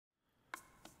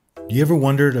You ever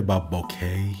wondered about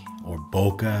bokeh or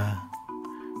bokeh,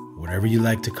 whatever you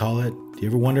like to call it? Do you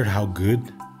ever wondered how good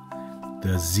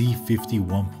the Z50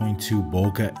 1.2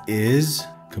 bokeh is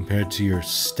compared to your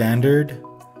standard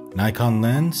Nikon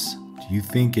lens? Do you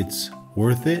think it's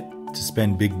worth it to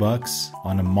spend big bucks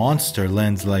on a monster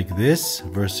lens like this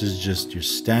versus just your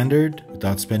standard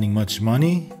without spending much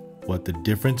money? What the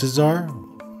differences are?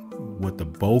 What the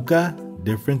bokeh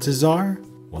differences are?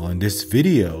 Well, in this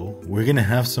video, we're gonna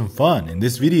have some fun. In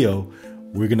this video,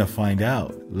 we're gonna find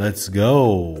out. Let's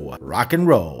go. Rock and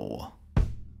roll.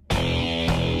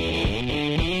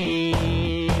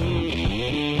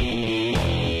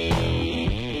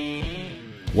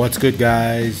 What's good,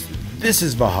 guys? This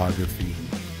is Vahagraphy.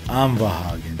 I'm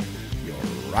Vahagan, your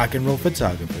rock and roll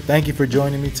photographer. Thank you for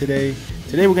joining me today.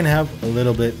 Today we're gonna have a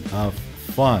little bit of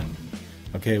fun.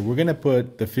 Okay, we're gonna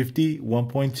put the 50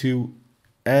 1.2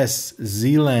 S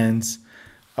Z lens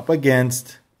up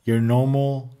against your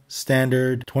normal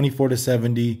standard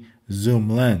 24-70 zoom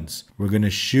lens. We're going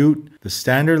to shoot the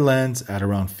standard lens at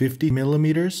around 50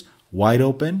 millimeters wide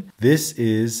open. This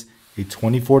is a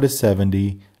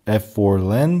 24-70 f4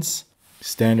 lens,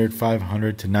 standard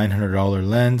 $500 to $900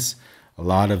 lens. A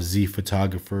lot of Z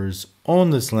photographers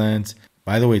own this lens.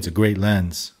 By the way, it's a great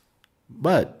lens.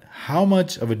 But how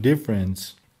much of a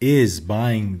difference is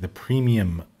buying the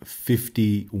premium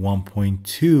 50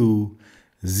 1.2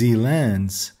 Z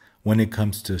lens when it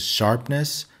comes to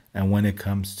sharpness and when it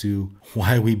comes to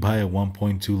why we buy a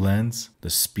 1.2 lens? The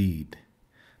speed,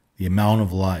 the amount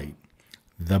of light,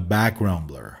 the background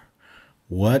blur,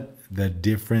 what the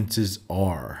differences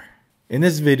are. In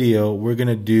this video, we're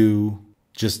gonna do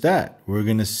just that. We're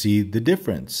gonna see the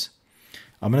difference.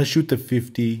 I'm gonna shoot the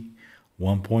 50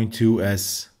 1.2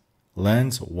 S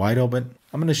lens wide open.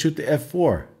 I'm going to shoot the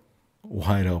f4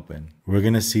 wide open. We're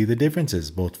going to see the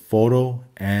differences, both photo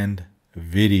and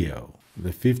video.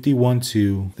 The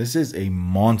 50-1.2, this is a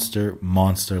monster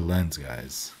lens,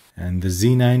 guys. And the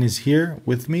Z9 is here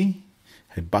with me.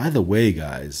 Hey, by the way,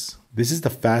 guys, this is the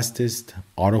fastest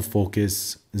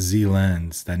autofocus Z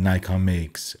lens that Nikon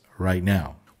makes right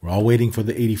now. We're all waiting for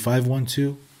the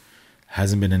 85-1.2.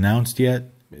 Hasn't been announced yet.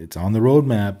 It's on the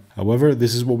roadmap. However,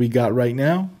 this is what we got right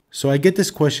now. So I get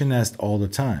this question asked all the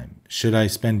time. Should I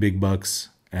spend big bucks?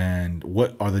 And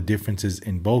what are the differences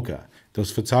in bokeh? Those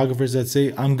photographers that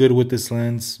say, I'm good with this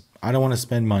lens. I don't want to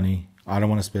spend money. I don't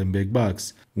want to spend big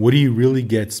bucks. What do you really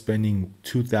get spending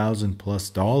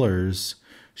 $2,000+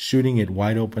 shooting it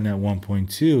wide open at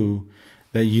 1.2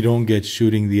 that you don't get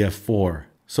shooting the f4?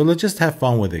 So let's just have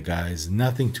fun with it, guys.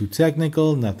 Nothing too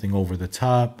technical, nothing over the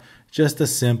top. Just a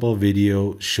simple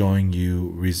video showing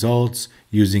you results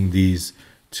using these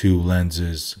two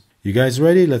lenses. You guys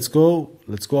ready? Let's go.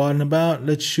 Let's go out and about.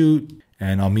 Let's shoot.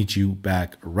 And I'll meet you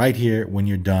back right here when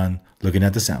you're done looking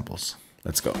at the samples.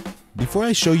 Let's go. Before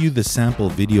I show you the sample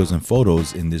videos and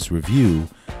photos in this review,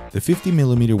 the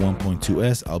 50mm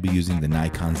 1.2S, I'll be using the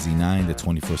Nikon Z9, the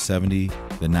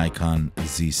 24-70, the Nikon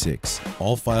Z6.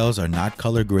 All files are not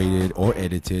color graded or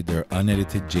edited. They're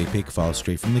unedited JPEG files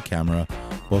straight from the camera.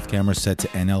 Both cameras set to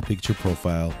NL picture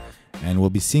profile. And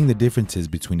we'll be seeing the differences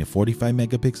between a 45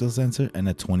 megapixel sensor and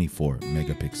a 24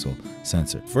 megapixel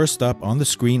sensor. First up, on the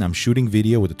screen, I'm shooting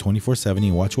video with the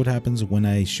 24-70. Watch what happens when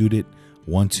I shoot it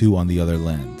 1.2 on the other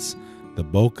lens. The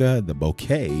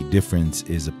bokeh difference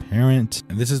is apparent.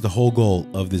 And this is the whole goal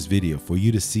of this video, for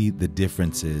you to see the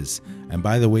differences. And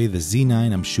by the way, the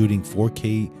Z9, I'm shooting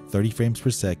 4K 30 frames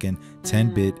per second,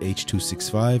 10-bit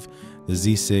H.265. The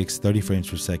Z6, 30 frames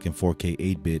per second, 4K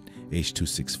 8-bit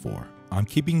H.264. I'm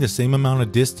keeping the same amount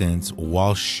of distance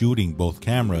while shooting both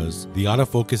cameras. The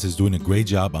autofocus is doing a great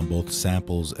job on both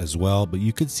samples as well, but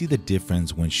you could see the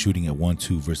difference when shooting at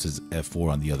 1.2 versus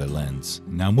f4 on the other lens.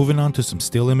 Now moving on to some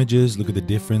still images, look at the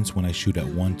difference when I shoot at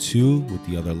 1.2 with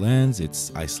the other lens. It's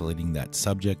isolating that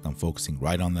subject. I'm focusing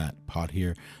right on that pot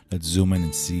here. Let's zoom in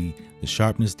and see the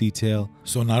sharpness detail.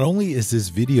 So not only is this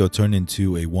video turned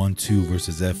into a 1.2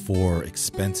 versus f4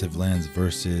 expensive lens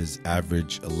versus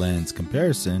average lens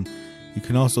comparison, you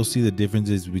can also see the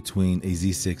differences between a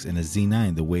Z6 and a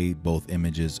Z9, the way both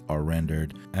images are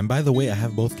rendered. And by the way, I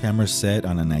have both cameras set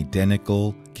on an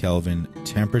identical Kelvin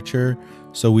temperature,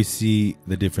 so we see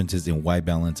the differences in white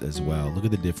balance as well. Look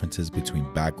at the differences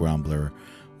between background blur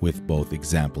with both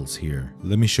examples here.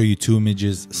 Let me show you two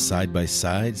images side by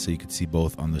side so you can see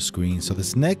both on the screen. So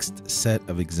this next set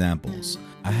of examples,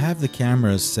 I have the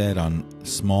cameras set on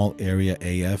small area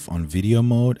AF on video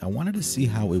mode. I wanted to see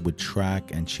how it would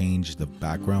track and change the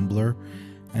background blur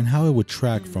and how it would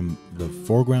track from the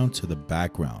foreground to the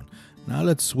background. Now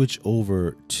let's switch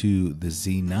over to the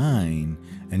Z9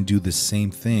 and do the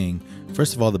same thing.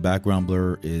 First of all, the background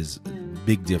blur is a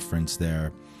big difference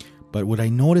there. But what I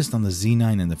noticed on the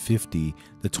Z9 and the 50,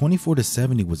 the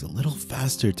 24-70 was a little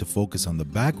faster to focus on the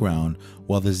background,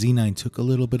 while the Z9 took a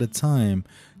little bit of time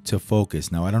to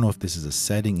focus. Now, I don't know if this is a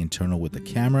setting internal with the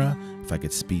camera, if I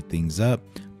could speed things up,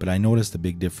 but I noticed a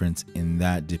big difference in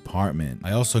that department.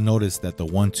 I also noticed that the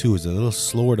 1.2 is a little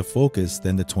slower to focus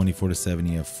than the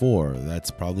 24-70 f4.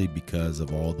 That's probably because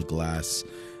of all the glass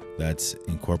that's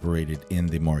incorporated in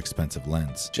the more expensive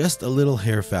lens. Just a little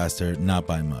hair faster, not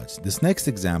by much. This next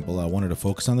example, I wanted to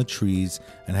focus on the trees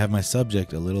and have my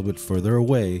subject a little bit further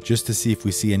away just to see if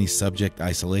we see any subject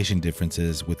isolation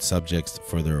differences with subjects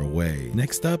further away.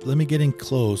 Next up, let me get in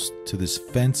close to this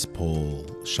fence pole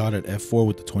shot at f4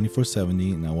 with the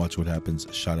 24-70. Now watch what happens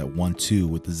shot at 1.2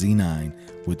 with the Z9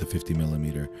 with the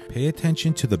 50mm. Pay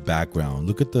attention to the background.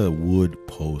 Look at the wood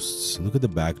posts. Look at the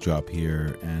backdrop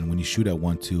here. And when you shoot at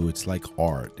 1.2, it's like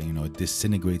art. You know, it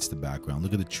disintegrates the background.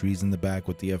 Look at the trees in the back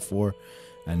with the f4,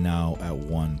 and now at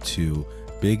 1.2.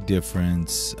 Big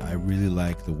difference. I really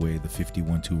like the way the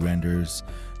 50-1.2 renders.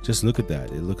 Just look at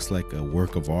that. It looks like a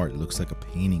work of art. It looks like a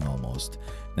painting almost.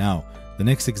 Now, the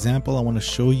next example I want to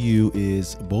show you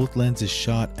is both lenses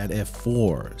shot at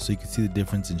f4, so you can see the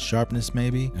difference in sharpness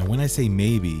maybe. And when I say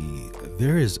maybe,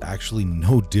 there is actually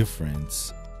no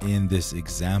difference in this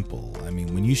example. I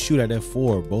mean, when you shoot at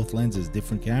f4, both lenses,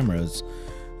 different cameras,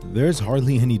 there's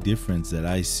hardly any difference that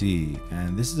I see.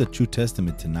 And this is a true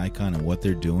testament to Nikon and what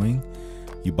they're doing.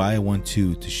 You buy a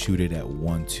 1.2 to shoot it at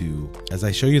 1.2. As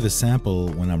I show you the sample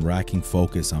when I'm racking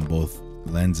focus on both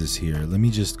lenses here, let me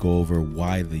just go over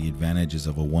why the advantages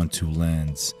of a 1.2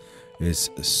 lens is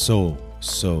so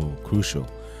crucial.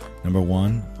 Number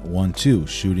one, 1.2,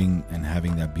 shooting and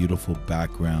having that beautiful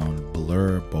background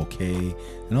blur, bokeh,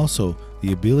 and also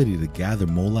the ability to gather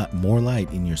more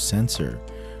light in your sensor.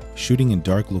 Shooting in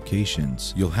dark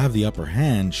locations, you'll have the upper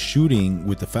hand shooting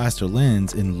with the faster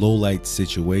lens in low light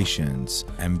situations,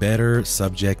 and better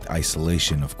subject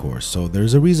isolation, of course. So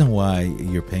there's a reason why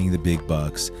you're paying the big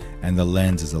bucks, and the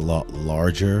lens is a lot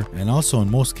larger. And also in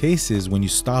most cases, when you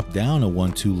stop down a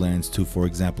 1.2 lens to, for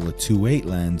example, a 2.8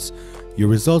 lens, your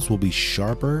results will be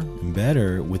sharper and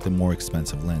better with a more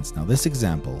expensive lens. Now this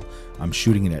example, I'm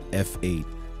shooting it at f8.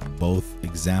 Both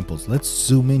examples. Let's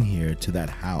zoom in here to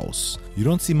that house. You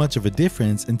don't see much of a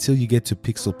difference until you get to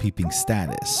pixel peeping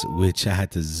status, which I had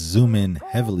to zoom in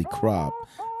heavily crop.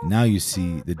 Now you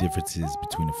see the differences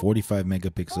between a 45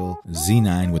 megapixel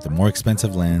Z9 with a more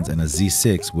expensive lens and a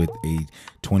Z6 with a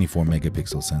 24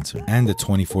 megapixel sensor, and the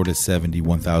 24-70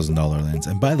 $1,000 lens.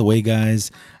 And by the way, guys,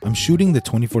 I'm shooting the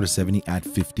 24-70 at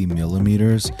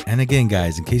 50mm. And again,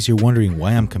 guys, in case you're wondering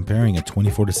why I'm comparing a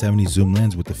 24-70 zoom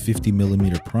lens with a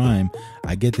 50mm prime,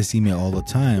 I get this email all the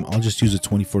time. I'll just use a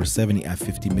 24-70 at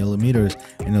 50mm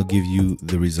and it'll give you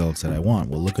the results that I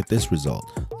want. Well, look at this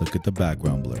result. Look at the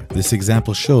background blur. This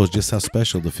example shows just how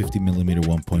special the 50mm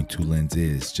 1.2 lens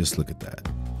is. Just look at that.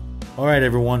 All right,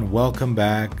 everyone, welcome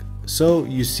back. So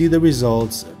you see the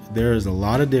results. There is a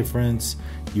lot of difference.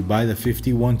 You buy the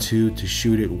 50-1.2 to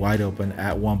shoot it wide open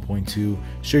at 1.2.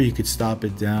 Sure, you could stop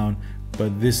it down,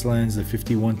 but this lens, the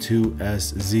 50-1.2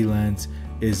 S Z lens,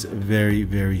 is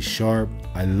very sharp.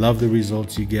 I love the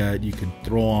results you get. You can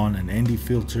throw on an ND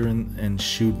filter and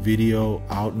shoot video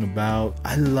out and about.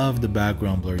 I love the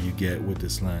background blur you get with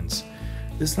this lens.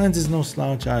 This lens is no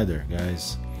slouch either,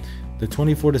 guys. The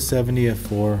 24-70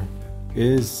 f4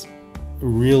 is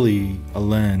really a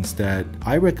lens that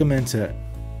I recommend to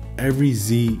every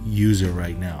Z user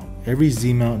right now. Every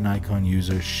Z mount Nikon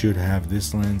user should have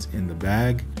this lens in the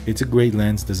bag. It's a great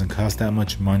lens, doesn't cost that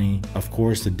much money. Of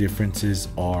course, the differences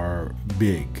are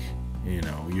big. You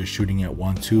know, you're shooting at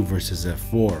 1.2 versus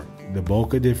f4. The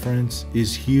bokeh difference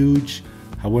is huge.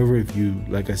 However, if you,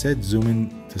 like I said, zoom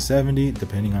in to 70,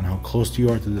 depending on how close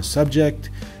you are to the subject,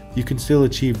 you can still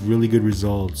achieve really good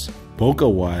results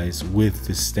bokeh wise with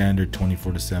the standard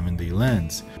 24-70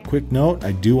 lens. Quick note,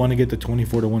 I do want to get the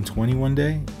 24-120 one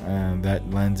day. That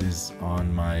lens is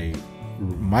on my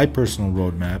personal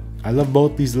roadmap. I love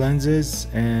both these lenses,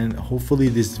 and hopefully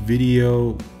this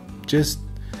video just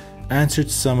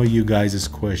answered some of you guys'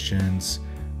 questions,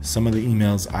 some of the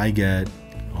emails I get.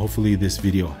 Hopefully this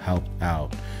video helped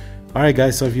out. All right,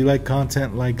 guys, so if you like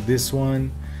content like this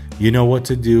one, you know what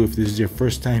to do. If this is your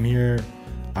first time here,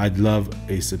 I'd love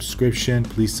a subscription.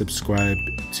 Please subscribe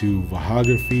to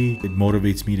Vahagraphy. It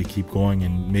motivates me to keep going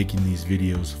and making these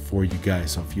videos for you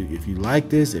guys. So if you like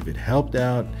this, if it helped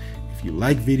out, if you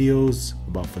like videos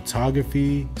about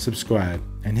photography, subscribe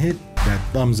and hit that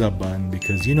thumbs up button,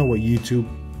 because you know what YouTube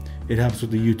it helps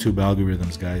with the YouTube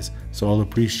algorithms, guys. So I'll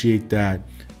appreciate that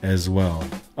as well.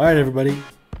 All right, everybody.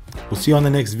 We'll see you on the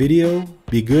next video.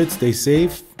 Be good, stay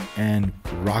safe, and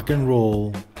rock and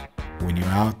roll when you're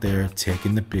out there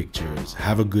taking the pictures.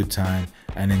 Have a good time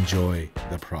and enjoy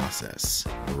the process.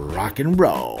 Rock and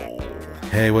roll.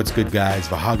 Hey, what's good, guys?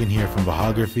 Vahagan here from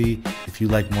Vahagraphy. If you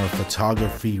like more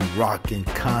photography, rockin'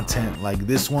 content like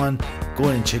this one, go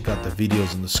ahead and check out the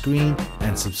videos on the screen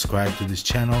and subscribe to this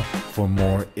channel for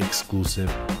more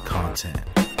exclusive content.